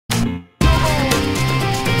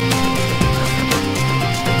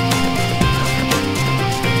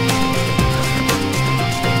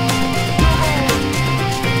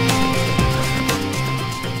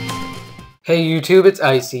Hey YouTube, it's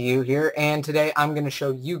ICU here, and today I'm going to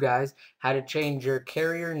show you guys how to change your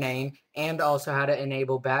carrier name and also how to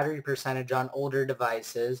enable battery percentage on older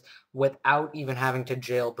devices without even having to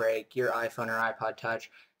jailbreak your iPhone or iPod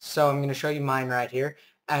Touch. So I'm going to show you mine right here.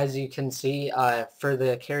 As you can see, for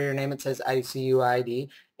the carrier name it says ICU ID,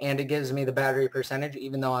 and it gives me the battery percentage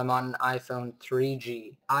even though I'm on an iPhone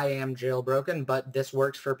 3G. I am jailbroken, but this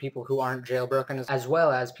works for people who aren't jailbroken as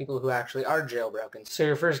well as people who actually are jailbroken. So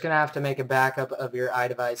you're first going to have to make a backup of your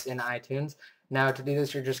iDevice in iTunes. Now to do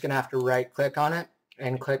this, you're just going to have to right click on it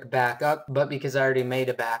and click backup, but because I already made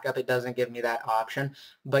a backup, it doesn't give me that option,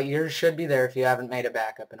 but yours should be there if you haven't made a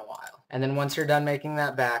backup in a while. And then once you're done making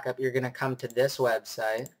that backup, you're going to come to this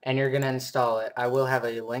website and you're going to install it. I will have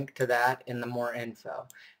a link to that in the more info.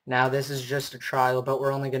 Now this is just a trial, but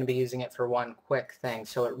we're only going to be using it for one quick thing,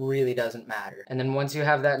 so it really doesn't matter. And then once you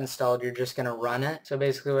have that installed, you're just going to run it. So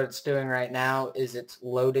basically what it's doing right now is it's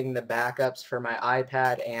loading the backups for my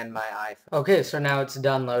iPad and my iPhone. Okay, so now it's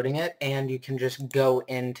done loading it, and you can just go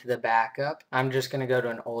into the backup. I'm just going to go to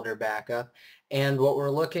an older backup. And what we're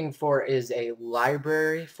looking for is a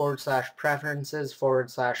library /preferences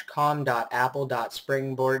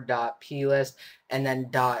 /com.apple.springboard.plist and then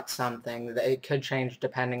dot something. It could change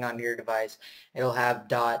depending on your device. It'll have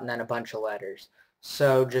dot and then a bunch of letters.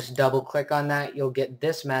 So just double click on that. You'll get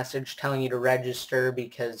this message telling you to register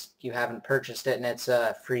because you haven't purchased it and it's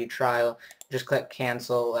a free trial. Just click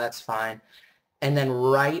cancel. That's fine. And then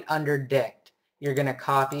right under dict, you're going to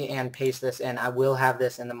copy and paste this in. I will have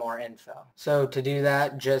this in the more info. So to do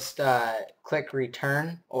that, just click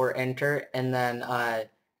return or enter and then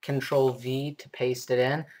Control V to paste it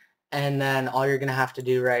in. And then all you're going to have to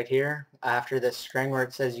do right here after this string where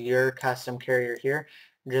it says your custom carrier here,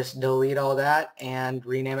 just delete all that and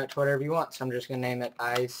rename it to whatever you want. So I'm just going to name it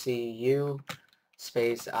ICU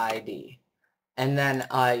space ID. And then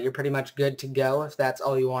you're pretty much good to go if that's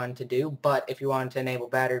all you wanted to do. But if you wanted to enable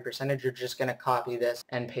battery percentage, you're just going to copy this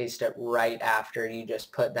and paste it right after you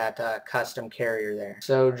just put that custom carrier there.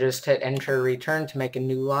 So just hit enter return to make a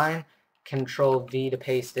new line, Control V to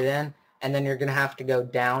paste it in, and then you're going to have to go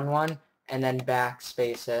down one and then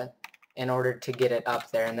backspace it in order to get it up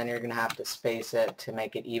there, and then you're going to have to space it to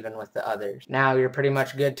make it even with the others. Now you're pretty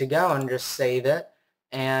much good to go, and just save it.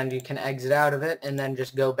 And you can exit out of it and then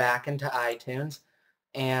just go back into iTunes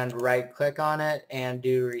and right click on it and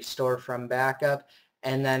do restore from backup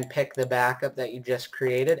and then pick the backup that you just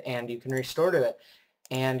created and you can restore to it.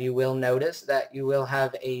 And you will notice that you will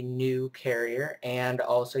have a new carrier and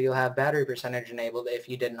also you'll have battery percentage enabled if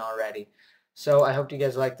you didn't already. So I hope you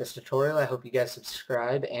guys like this tutorial. I hope you guys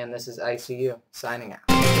subscribe, and this is ICU signing out.